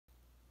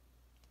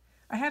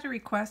I had a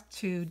request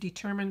to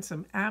determine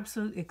some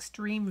absolute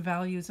extreme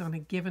values on a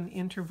given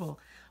interval,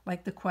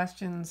 like the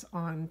questions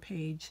on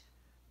page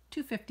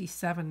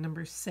 257,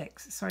 number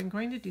 6. So I'm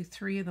going to do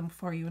 3 of them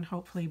for you, and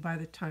hopefully by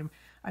the time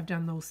I've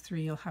done those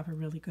 3, you'll have a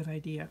really good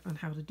idea on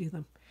how to do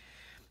them.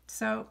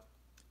 So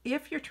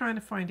if you're trying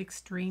to find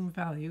extreme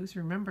values,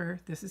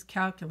 remember this is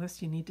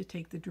calculus, you need to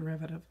take the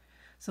derivative.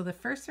 So the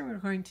first thing we're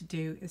going to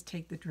do is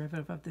take the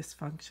derivative of this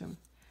function.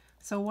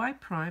 So y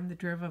prime, the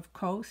derivative of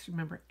cos,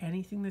 remember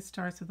anything that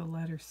starts with the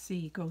letter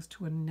c goes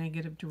to a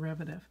negative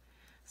derivative.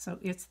 So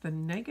it's the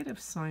negative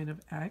sine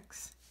of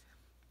x,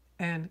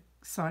 and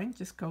sine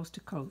just goes to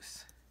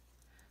cos.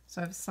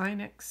 So I have sine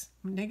x,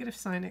 negative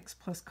sine x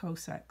plus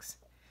cos x.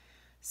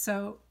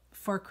 So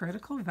for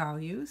critical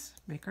values,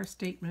 make our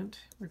statement,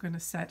 we're going to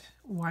set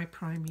y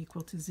prime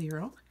equal to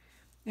 0.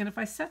 And if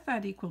I set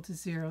that equal to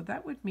 0,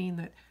 that would mean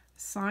that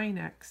sine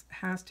x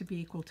has to be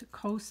equal to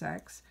cos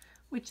x,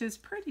 which is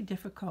pretty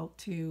difficult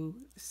to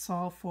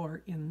solve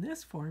for in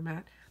this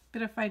format.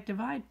 But if I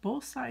divide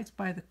both sides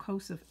by the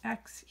cos of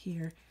x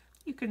here,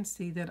 you can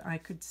see that I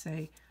could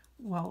say,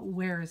 well,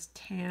 where is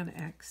tan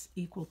x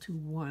equal to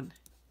 1?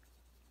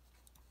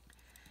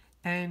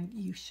 And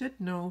you should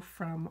know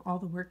from all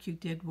the work you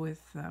did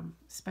with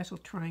special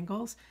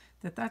triangles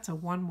that that's a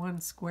 1, 1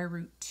 square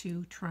root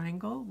 2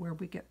 triangle where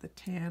we get the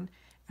tan,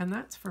 and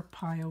that's for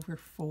pi over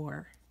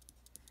 4.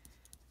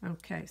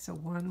 Okay, so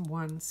 1,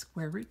 1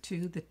 square root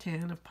 2, the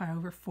tan of pi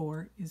over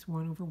 4 is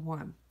 1 over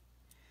 1.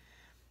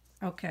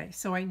 Okay,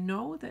 so I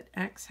know that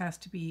x has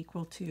to be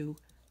equal to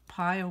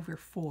pi over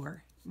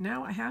 4.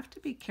 Now I have to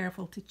be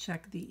careful to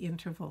check the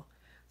interval.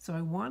 So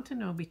I want to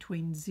know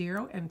between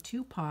 0 and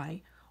 2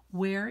 pi,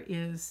 where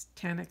is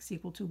tan x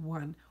equal to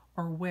 1,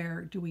 or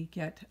where do we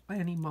get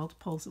any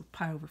multiples of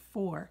pi over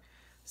 4?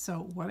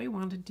 So what I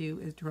want to do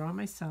is draw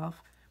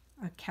myself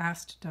a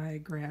cast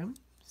diagram,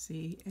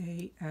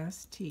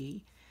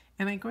 C-A-S-T,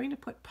 and I'm going to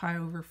put pi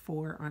over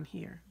 4 on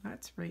here.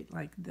 That's right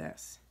like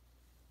this.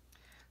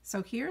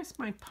 So here's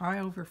my pi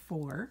over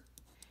 4,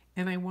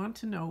 and I want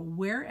to know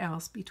where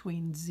else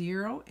between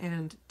 0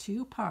 and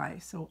 2 pi,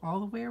 so all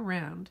the way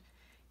around,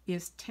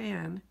 is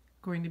tan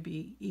going to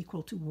be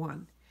equal to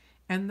 1.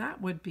 And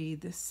that would be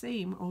the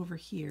same over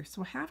here.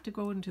 So I have to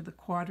go into the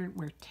quadrant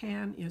where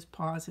tan is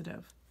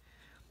positive.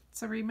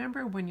 So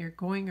remember when you're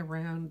going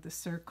around the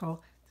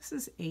circle, this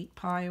is 8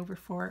 pi over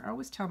 4. I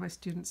always tell my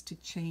students to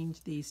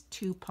change these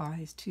 2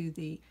 pi's to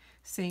the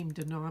same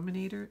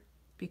denominator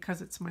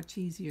because it's much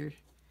easier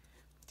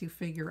to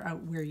figure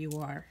out where you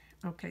are.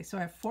 Okay, so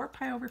I have 4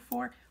 pi over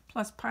 4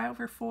 plus pi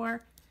over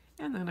 4,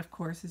 and then of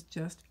course it's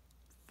just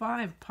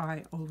 5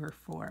 pi over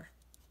 4.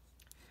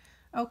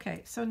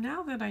 Okay, so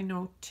now that I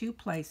know 2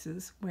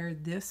 places where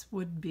this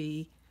would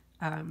be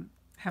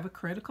have a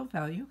critical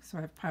value, so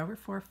I have pi over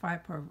 4,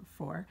 5 pi over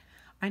 4,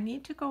 I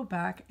need to go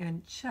back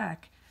and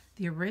check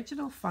the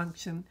original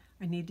function.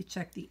 I need to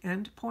check the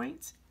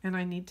endpoints, and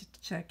I need to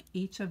check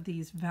each of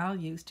these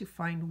values to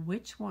find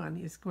which one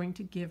is going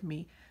to give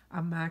me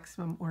a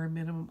maximum or a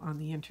minimum on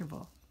the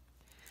interval.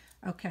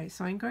 Okay,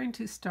 so I'm going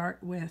to start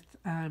with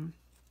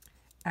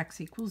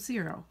x equals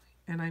 0,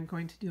 and I'm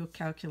going to do a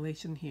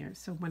calculation here.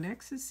 So when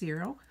x is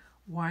 0,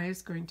 y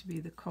is going to be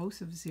the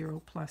cos of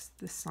 0 plus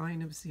the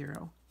sine of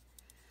 0.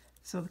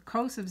 So the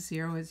cos of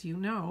 0, as you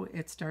know,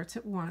 it starts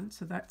at 1,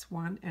 so that's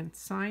 1, and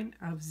sine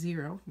of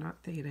 0,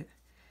 not theta,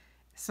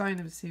 sine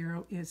of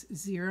 0 is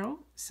 0,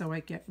 so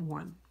I get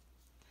 1.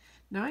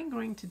 Now I'm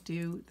going to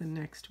do the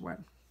next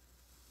one.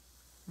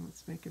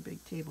 Let's make a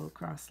big table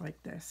across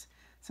like this.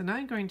 So now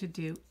I'm going to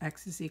do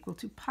x is equal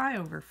to pi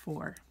over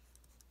 4.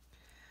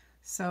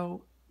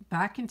 So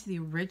back into the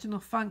original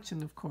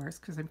function, of course,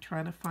 because I'm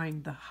trying to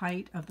find the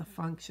height of the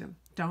function.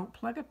 Don't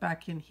plug it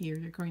back in here.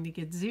 You're going to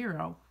get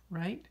 0,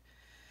 right?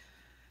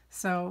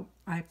 So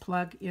I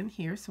plug in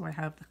here, so I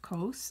have the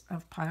cos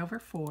of pi over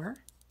 4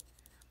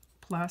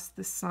 plus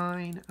the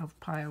sine of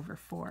pi over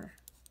 4.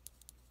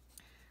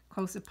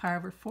 Cos of pi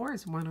over 4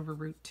 is 1 over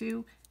root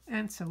 2,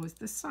 and so is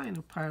the sine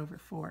of pi over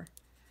 4.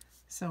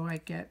 So I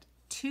get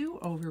 2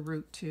 over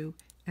root 2,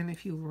 and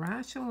if you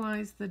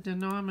rationalize the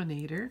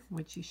denominator,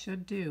 which you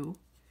should do,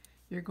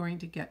 you're going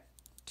to get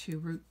 2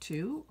 root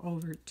 2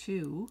 over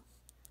 2,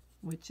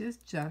 which is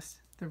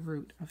just the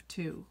root of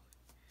 2.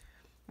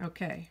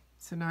 Okay,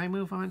 so now I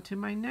move on to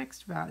my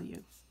next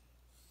value,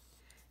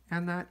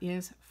 and that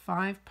is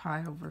 5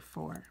 pi over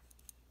 4.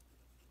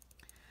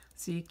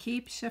 So you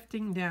keep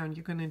shifting down.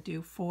 You're going to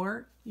do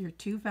your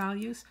 2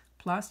 values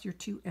plus your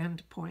 2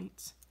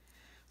 endpoints.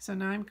 So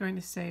now I'm going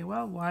to say,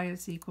 well, y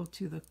is equal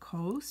to the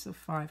cos of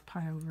 5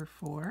 pi over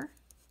 4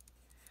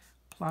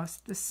 plus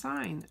the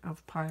sine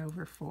of pi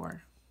over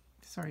 4.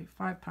 Sorry,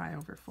 5 pi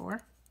over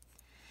 4.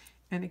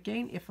 And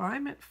again, if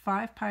I'm at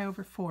 5 pi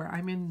over 4,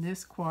 I'm in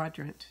this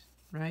quadrant,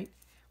 right?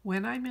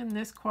 When I'm in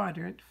this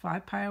quadrant,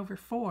 5 pi over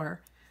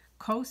 4,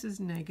 cos is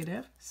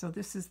negative. So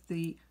this is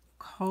the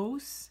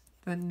cos,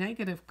 the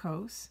negative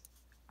cos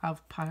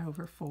of pi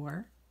over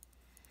 4.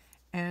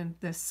 And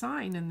the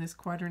sine in this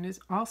quadrant is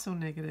also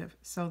negative.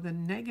 So the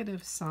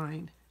negative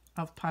sine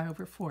of pi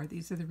over 4.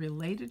 These are the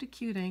related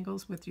acute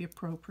angles with the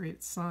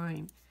appropriate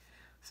sign.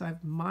 So I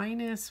have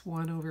minus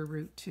 1 over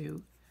root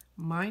 2,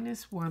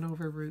 minus 1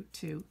 over root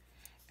 2,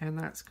 and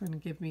that's going to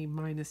give me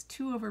minus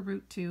 2 over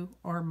root 2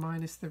 or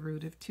minus the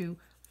root of 2,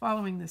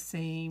 following the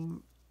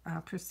same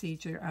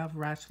procedure of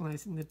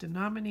rationalizing the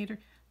denominator.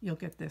 You'll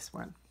get this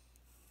one.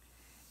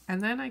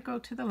 And then I go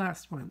to the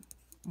last one,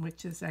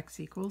 which is x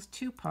equals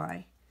 2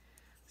 pi.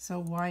 So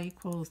y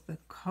equals the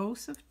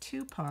cos of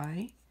 2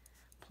 pi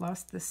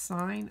plus the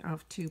sine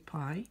of 2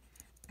 pi.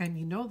 And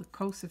you know the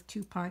cos of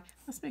 2 pi.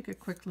 Let's make a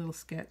quick little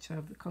sketch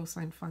of the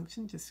cosine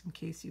function just in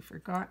case you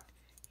forgot.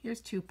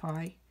 Here's 2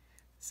 pi.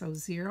 So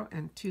 0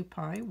 and 2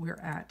 pi, we're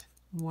at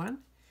 1.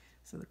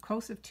 So the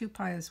cos of 2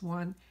 pi is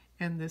 1,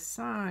 and the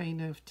sine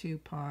of 2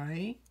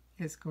 pi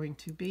is going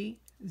to be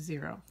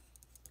 0.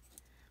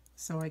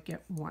 So I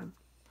get 1.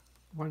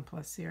 1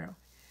 plus 0.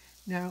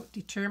 Now,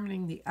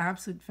 determining the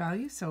absolute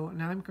value, so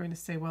now I'm going to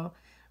say, well,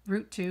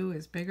 root 2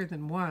 is bigger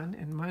than 1,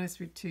 and minus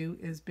root 2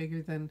 is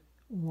bigger than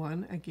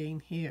 1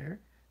 again here.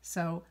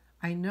 So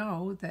I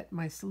know that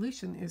my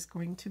solution is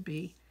going to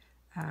be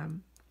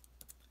an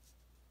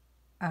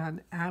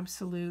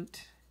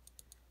absolute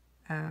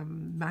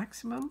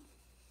maximum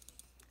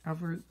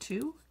of root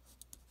 2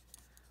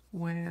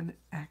 when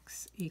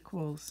x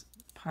equals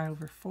pi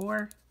over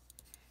 4,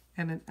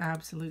 and an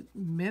absolute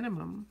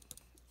minimum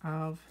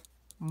of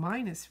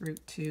minus root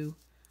 2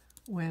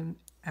 when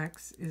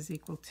x is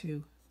equal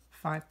to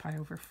 5 pi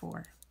over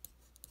 4.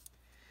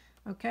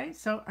 Okay,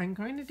 so I'm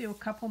going to do a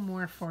couple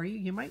more for you.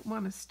 You might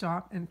want to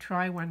stop and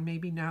try one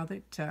maybe now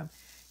that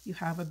you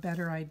have a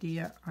better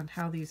idea on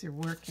how these are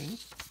working.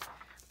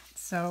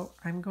 So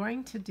I'm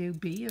going to do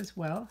b as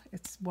well.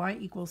 It's y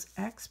equals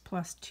x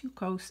plus 2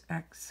 cos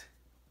x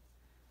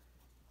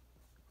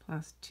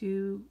plus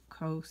 2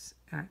 cos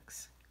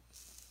x.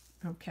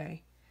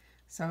 Okay,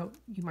 so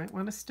you might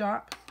want to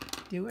stop,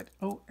 do it.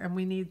 Oh, and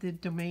we need the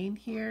domain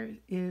here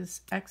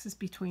is x is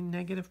between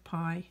negative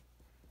pi.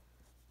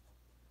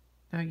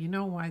 Now you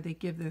know why they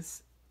give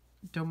this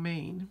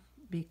domain,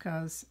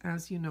 because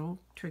as you know,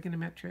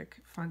 trigonometric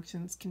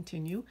functions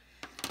continue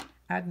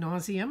ad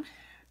nauseum.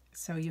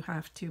 So you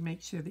have to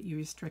make sure that you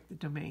restrict the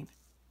domain,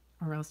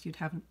 or else you'd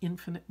have an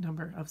infinite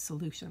number of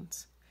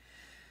solutions.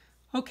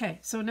 Okay,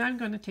 so now I'm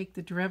going to take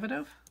the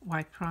derivative,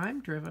 y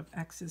prime, derivative of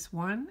x is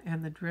 1,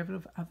 and the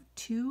derivative of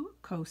 2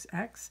 cos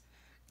x.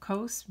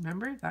 Cos,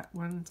 remember, that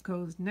one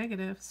goes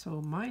negative,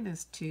 so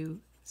minus 2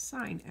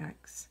 sine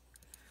x.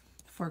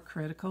 For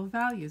critical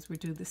values, we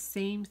do the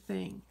same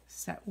thing,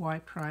 set y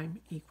prime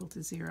equal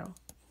to 0.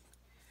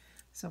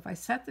 So if I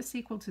set this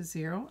equal to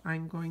 0,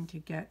 I'm going to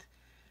get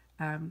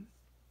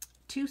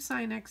 2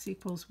 sine x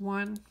equals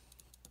 1.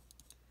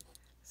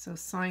 So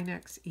sine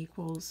x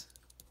equals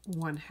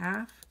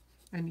 1/2.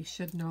 And you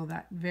should know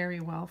that very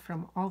well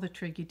from all the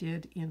trig you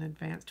did in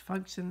advanced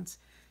functions.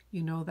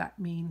 You know that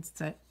means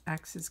that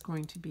x is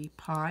going to be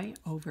pi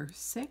over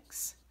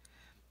 6.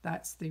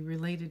 That's the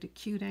related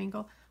acute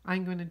angle.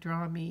 I'm going to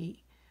draw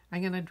me a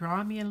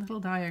little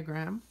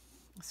diagram.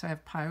 So I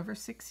have pi over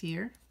 6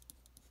 here.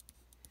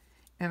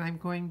 And I'm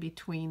going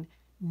between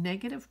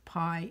negative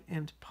pi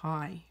and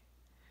pi.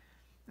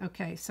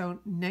 Okay,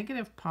 so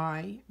negative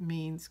pi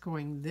means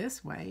going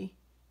this way,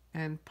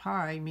 and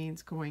pi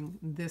means going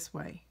this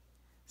way.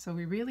 So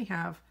we really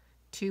have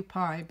 2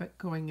 pi, but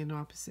going in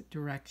opposite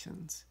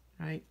directions,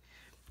 right?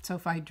 So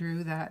if I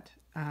drew that,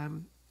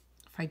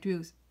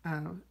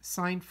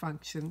 sine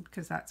function,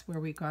 because that's where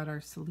we got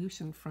our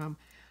solution from,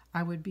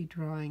 I would be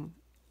drawing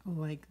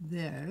like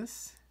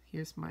this.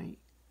 Here's my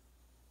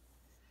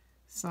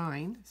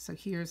sine. So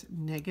here's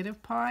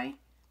negative pi,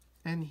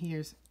 and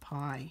here's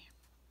pi.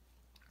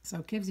 So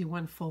it gives you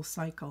one full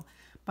cycle.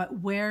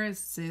 But where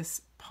is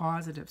this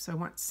positive? So I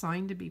want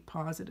sine to be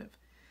positive.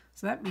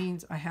 So that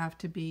means I have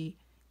to be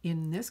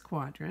in this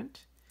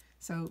quadrant.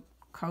 So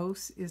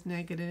cos is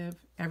negative,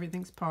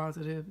 everything's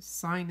positive,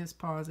 sine is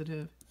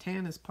positive,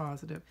 tan is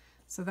positive.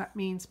 So that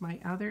means my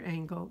other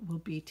angle will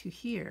be to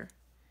here.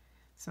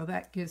 So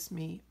that gives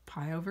me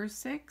pi over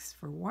 6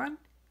 for one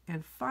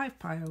and 5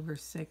 pi over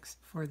 6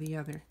 for the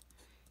other.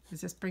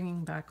 Is this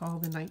bringing back all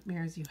the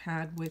nightmares you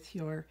had with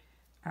your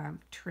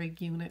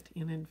trig unit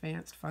in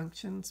advanced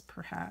functions?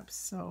 Perhaps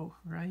so,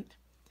 right?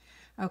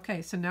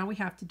 Okay, so now we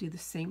have to do the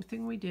same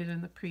thing we did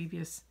in the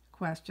previous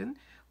question.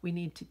 We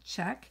need to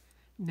check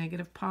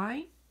negative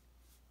pi,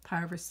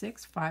 pi over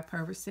 6, 5 pi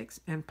over 6,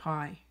 and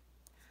pi.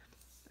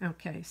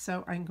 Okay,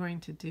 so I'm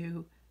going to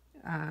do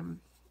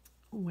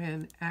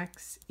when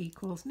x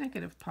equals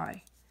negative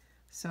pi.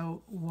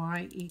 So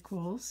y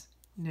equals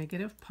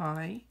negative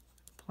pi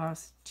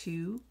plus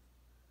 2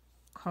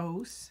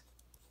 cos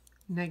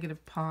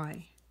negative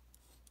pi.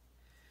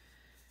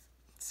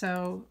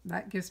 So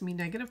that gives me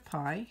negative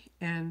pi,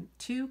 and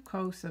 2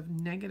 cos of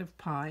negative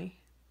pi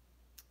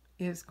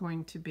is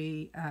going to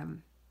be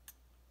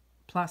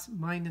plus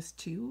minus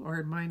 2,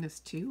 or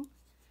minus 2,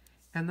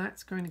 and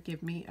that's going to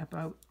give me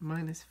about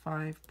minus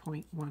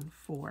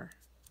 5.14.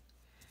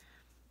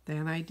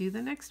 Then I do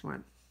the next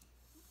one.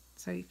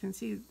 So you can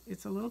see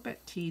it's a little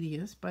bit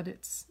tedious, but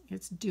it's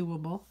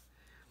doable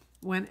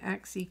when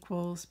x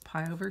equals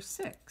pi over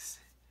 6.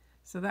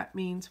 So that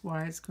means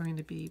y is going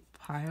to be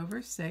pi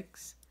over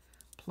 6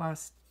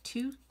 plus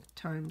 2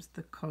 times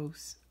the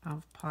cos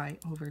of pi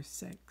over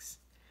 6.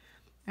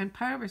 And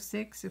pi over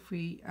 6, if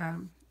we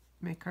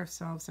make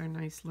ourselves our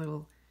nice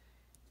little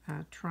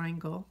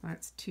triangle,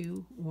 that's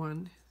 2,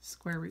 1,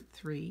 square root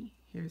 3.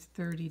 Here's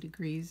 30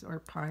 degrees, or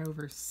pi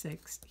over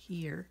 6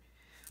 here.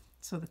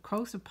 So the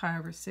cos of pi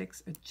over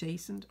 6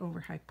 adjacent over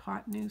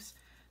hypotenuse,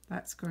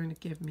 that's going to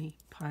give me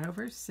pi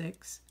over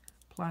 6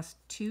 plus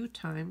 2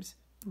 times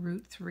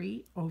root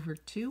 3 over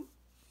 2,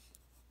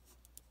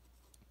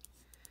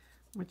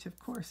 which of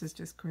course is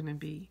just going to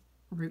be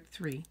root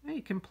 3. Now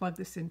you can plug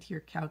this into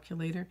your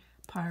calculator,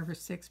 pi over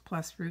 6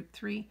 plus root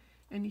 3,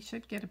 and you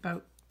should get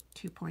about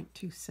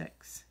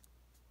 2.26.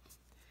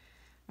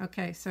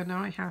 Okay, so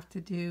now I have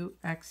to do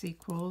x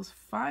equals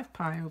 5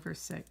 pi over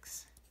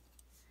 6.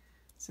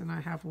 So now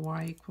I have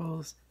y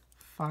equals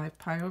 5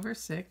 pi over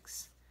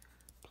 6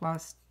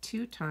 plus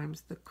 2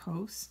 times the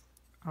cos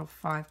of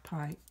 5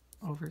 pi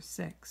over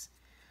 6.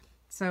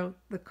 So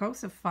the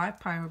cos of 5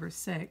 pi over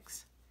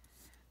 6,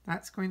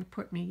 that's going to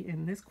put me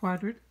in this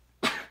quadrant.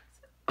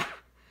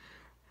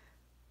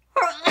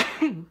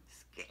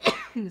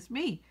 Excuse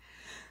me.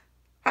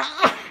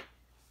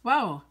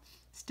 Whoa,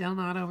 still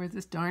not over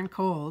this darn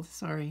cold,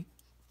 sorry.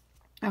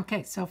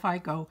 Okay, so if I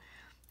go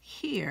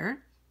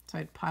here, so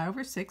I had pi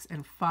over 6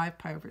 and 5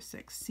 pi over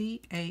 6,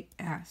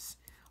 CAS,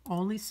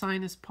 only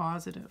sign is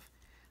positive.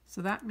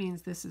 So that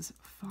means this is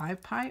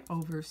 5 pi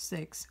over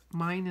 6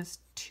 minus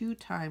 2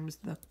 times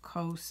the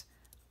cos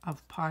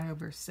of pi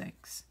over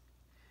 6.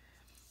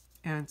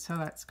 And so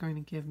that's going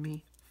to give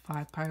me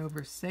 5 pi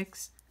over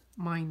 6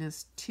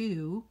 minus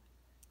 2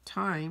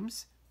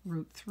 times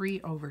root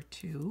 3 over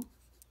 2,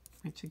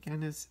 which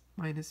again is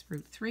minus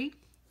root 3.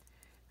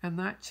 And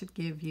that should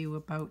give you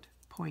about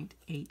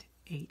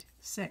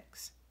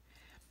 0.886.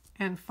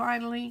 And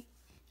finally,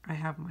 I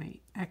have my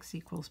x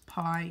equals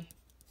pi.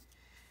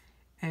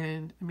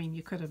 And I mean,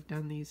 you could have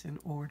done these in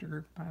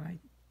order, but it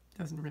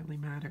doesn't really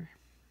matter.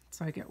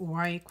 So I get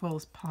y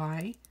equals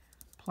pi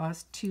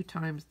plus 2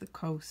 times the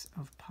cos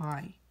of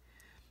pi.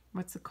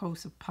 What's the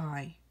cos of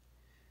pi?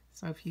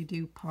 So if you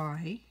do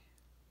pi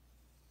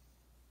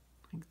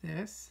like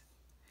this,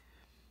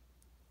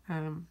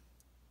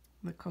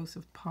 the cos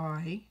of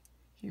pi,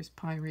 here's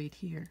pi right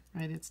here,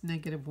 right? It's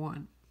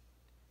 -1.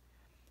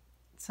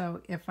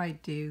 So if I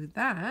do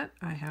that,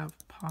 I have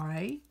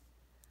pi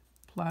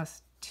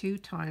plus 2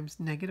 times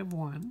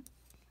 -1,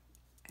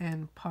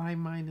 and pi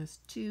minus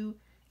 2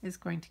 is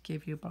going to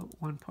give you about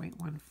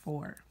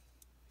 1.14.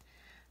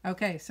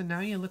 Okay, so now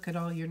you look at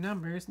all your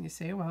numbers and you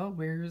say, well,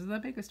 where's the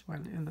biggest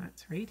one? And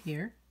that's right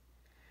here.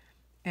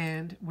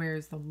 And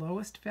where's the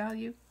lowest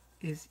value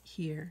is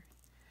here.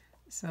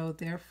 So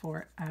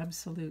therefore,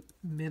 absolute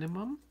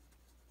minimum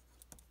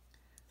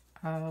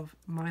of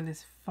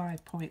minus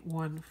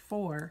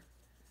 5.14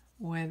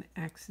 when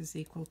x is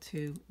equal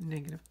to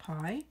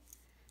 -pi,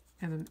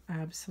 and an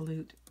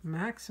absolute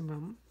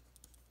maximum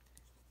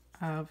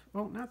of,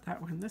 oh, not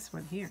that one, this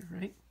one here,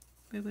 right?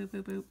 Boop, boop,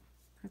 boop, boop.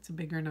 That's a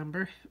bigger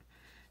number.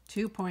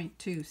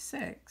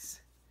 2.26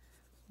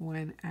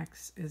 when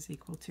x is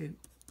equal to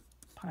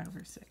pi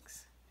over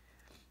 6.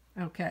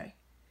 Okay,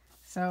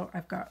 so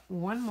I've got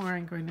one more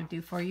I'm going to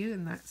do for you,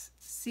 and that's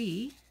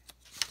C.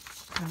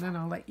 And then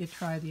I'll let you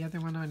try the other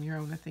one on your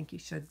own. I think you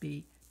should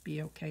be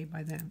okay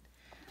by then.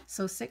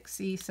 So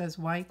 6C says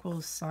y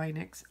equals sine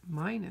x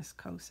minus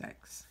cos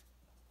x.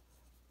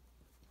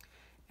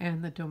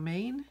 And the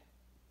domain,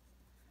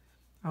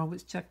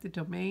 always check the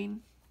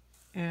domain,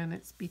 and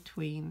it's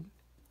between,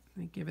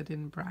 I give it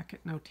in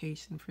bracket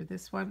notation for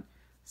this one,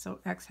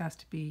 so x has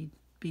to be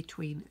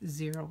between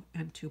 0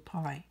 and 2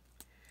 pi.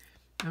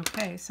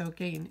 Okay, so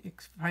again,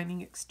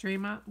 finding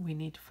extrema, we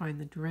need to find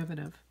the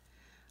derivative.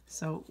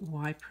 So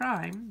y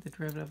prime, the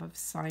derivative of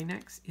sine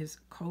x, is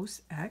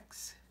cos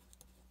x,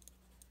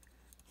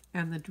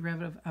 and the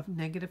derivative of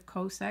negative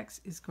cos x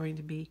is going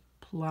to be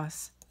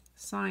plus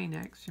sine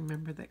x.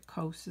 Remember that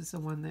cos is the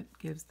one that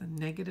gives the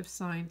negative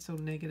sign, so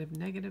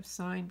negative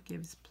sign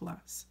gives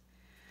plus.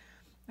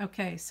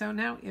 Okay, so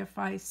now if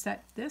I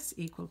set this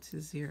equal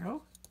to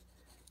 0,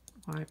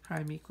 y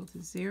prime equal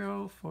to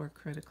 0 for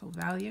critical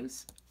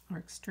values,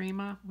 or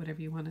extrema,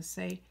 whatever you want to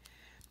say,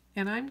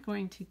 and I'm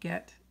going to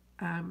get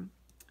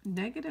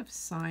negative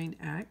sine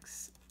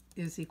x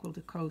is equal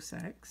to cos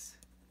x,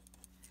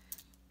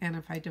 and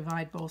if I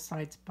divide both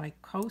sides by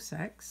cos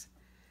x,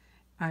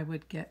 I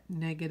would get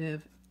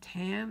negative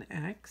tan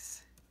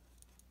x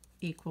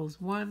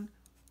equals 1,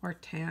 or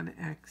tan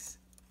x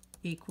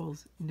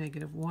equals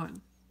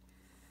 -1.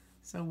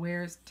 So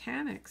where's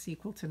tan x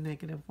equal to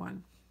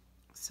 -1?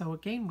 So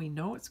again, we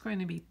know it's going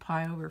to be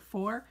pi over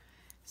 4,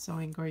 so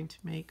I'm going to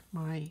make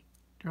my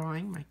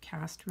drawing, my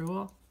cast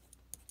rule,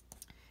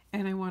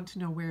 and I want to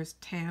know where's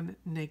tan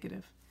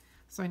negative.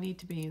 So I need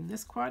to be in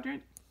this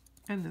quadrant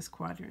and this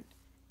quadrant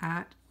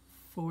at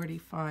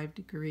 45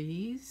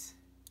 degrees,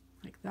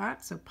 like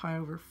that, so pi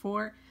over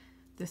 4.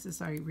 This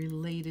is our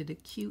related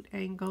acute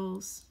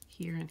angles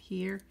here and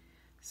here.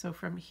 So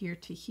from here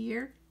to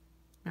here,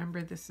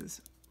 remember this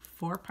is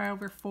 4 pi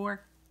over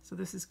 4. So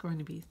this is going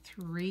to be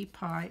 3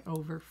 pi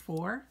over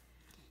 4.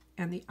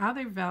 And the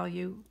other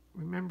value,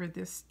 remember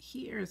this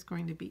here is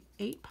going to be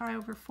 8 pi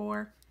over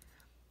 4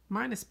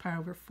 minus pi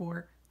over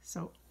 4.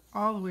 So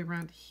all the way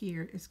around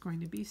here is going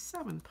to be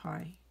 7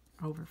 pi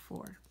over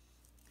 4.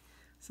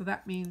 So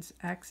that means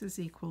x is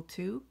equal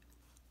to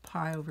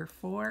pi over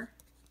 4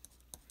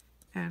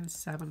 and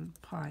 7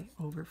 pi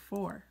over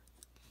 4.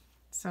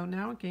 So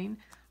now again,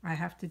 I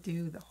have to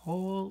do the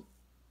whole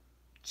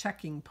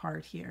checking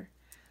part here.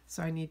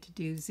 So I need to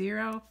do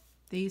 0,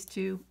 these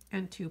two,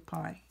 and 2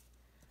 pi.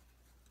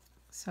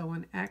 So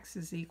when x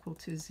is equal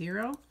to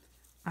 0,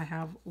 I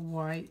have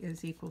y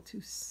is equal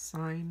to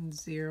sine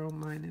 0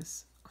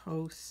 minus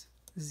cos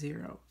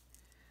 0.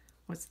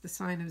 What's the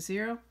sine of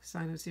 0?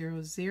 Sine of 0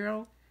 is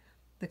 0.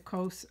 The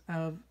cos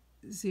of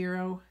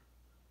 0,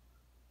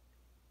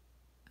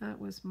 that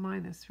was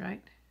minus,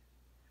 right?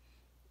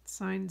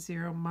 Sine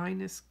 0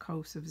 minus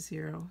cos of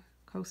 0.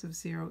 Cos of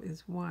 0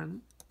 is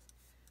 1.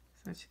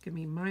 So that should give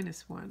me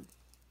minus 1.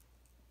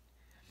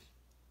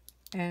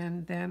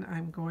 And then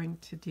I'm going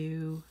to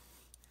do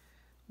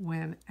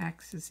when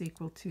x is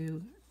equal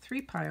to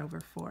 3 pi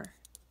over 4.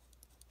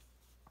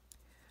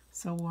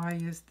 So y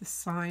is the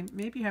sine.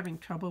 Maybe you're having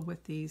trouble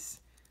with these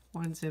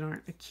ones that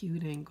aren't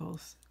acute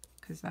angles,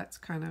 because that's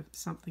kind of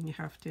something you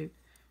have to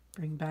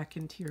bring back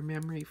into your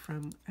memory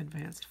from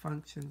advanced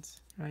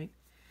functions, right?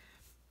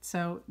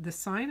 So the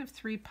sine of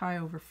 3 pi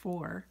over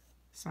 4,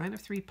 sine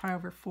of 3 pi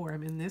over 4,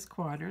 I'm in this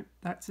quadrant,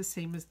 that's the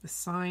same as the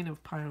sine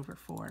of pi over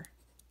 4.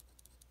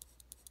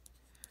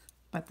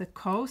 But the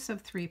cos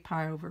of 3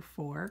 pi over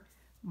 4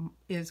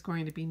 is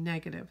going to be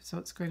negative. So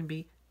it's going to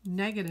be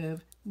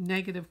negative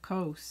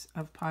cos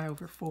of pi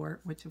over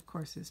 4, which of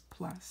course is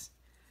plus.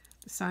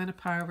 The sine of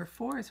pi over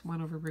 4 is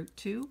 1 over root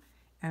 2,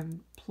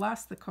 and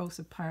plus the cos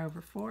of pi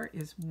over 4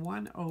 is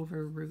 1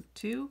 over root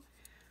 2.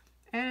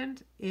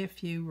 And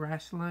if you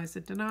rationalize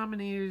the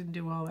denominators and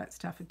do all that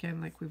stuff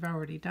again like we've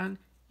already done,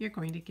 you're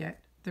going to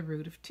get the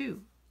root of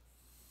 2.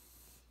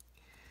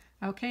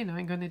 Okay, now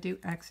I'm going to do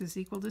x is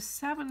equal to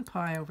 7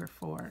 pi over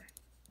 4.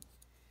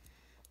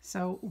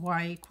 So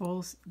y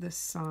equals the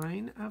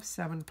sine of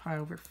 7 pi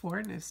over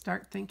 4. Now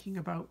start thinking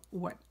about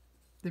what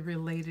the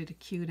related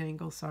acute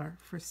angles are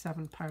for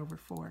 7 pi over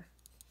 4.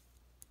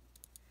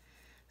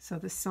 So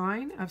the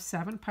sine of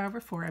 7 pi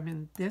over 4, I'm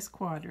in this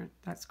quadrant,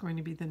 that's going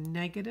to be the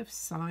negative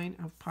sine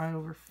of pi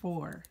over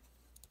 4.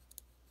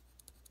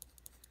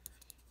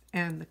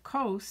 And the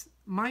cos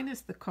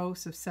minus the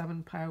cos of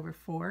 7 pi over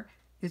 4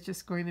 is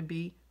just going to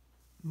be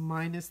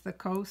minus the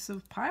cos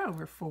of pi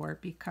over 4,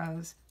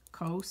 because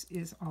cos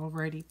is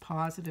already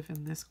positive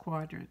in this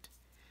quadrant.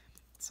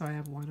 So I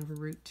have 1 over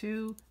root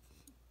 2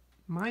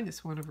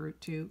 minus 1 over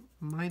root 2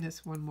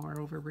 minus 1 more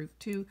over root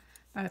 2.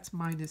 That's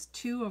minus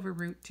 2 over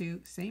root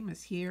 2, same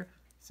as here.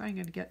 So I'm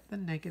going to get the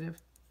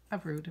negative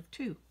of root of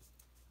 2.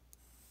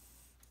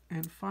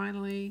 And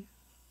finally,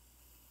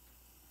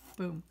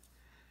 boom,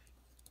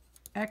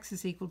 x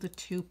is equal to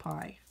 2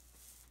 pi.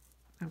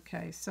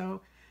 Okay,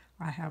 so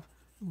I have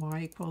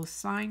y equals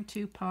sine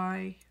 2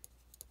 pi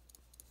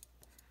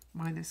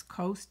minus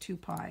cos 2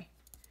 pi.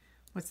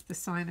 What's the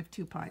sine of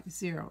 2 pi?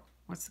 0.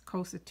 What's the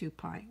cos of 2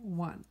 pi?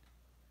 1.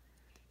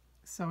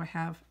 So I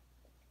have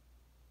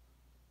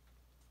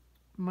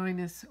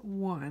minus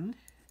 1.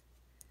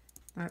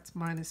 That's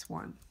minus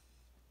 1.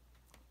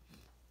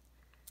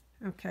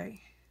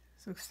 Okay,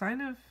 so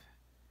sine of,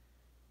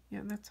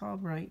 yeah, that's all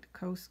right.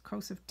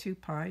 Cos of 2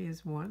 pi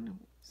is 1.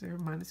 0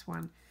 minus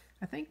 1.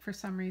 I think for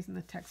some reason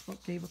the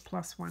textbook gave a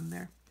plus 1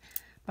 there,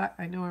 but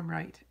I know I'm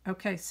right.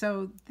 Okay,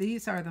 so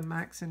these are the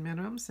max and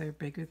minimums. They're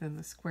bigger than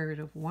the square root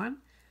of 1.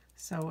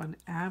 So an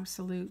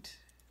absolute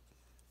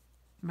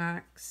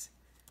max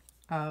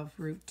of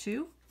root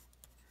 2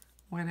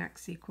 when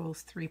x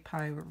equals 3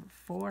 pi over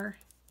 4,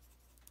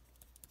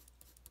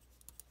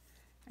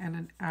 and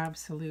an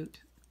absolute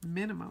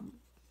minimum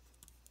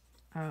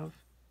of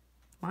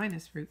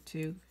minus root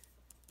 2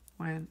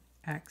 when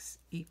x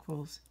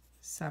equals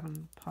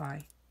 7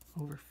 pi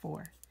over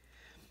 4.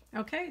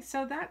 Okay,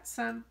 so that's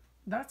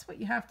what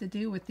you have to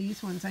do with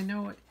these ones. I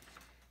know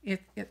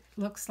it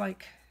looks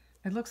like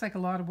a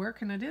lot of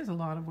work, and it is a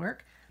lot of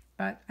work,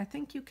 but I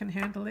think you can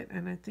handle it,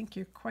 and I think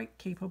you're quite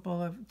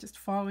capable of just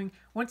following.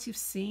 Once you've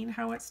seen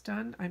how it's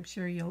done, I'm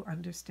sure you'll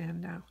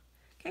understand now.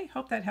 Okay,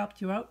 hope that helped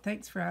you out.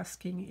 Thanks for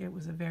asking. It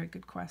was a very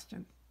good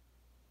question.